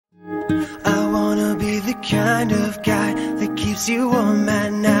kind of guy that keeps you warm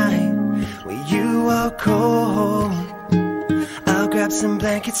at night when you are cold. I'll grab some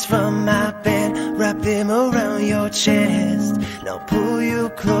blankets from my bed, wrap them around your chest, and I'll pull you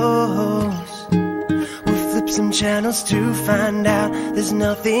close. We'll flip some channels to find out there's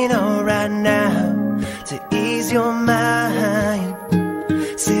nothing on right now to ease your mind.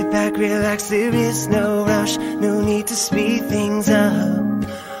 Sit back, relax, there is no rush, no need to speed things up.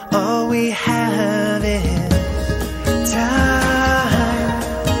 All we have is time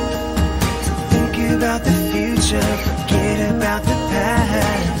to think about the future, forget about the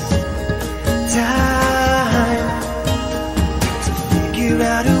past. Time to figure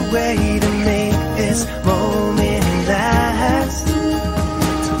out a way to make this moment last,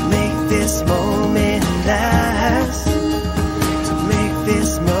 to make this moment last, to make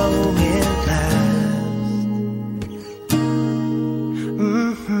this moment last.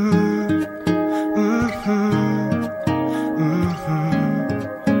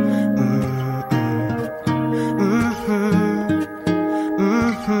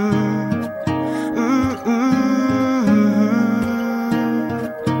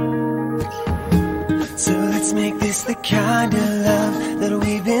 So let's make this the kind of love that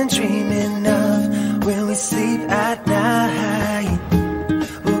we've been dreaming of when we sleep at night.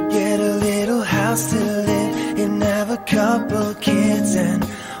 We'll get a little house to live in, have a couple kids, and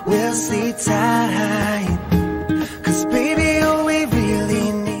we'll sleep tight. 'Cause baby,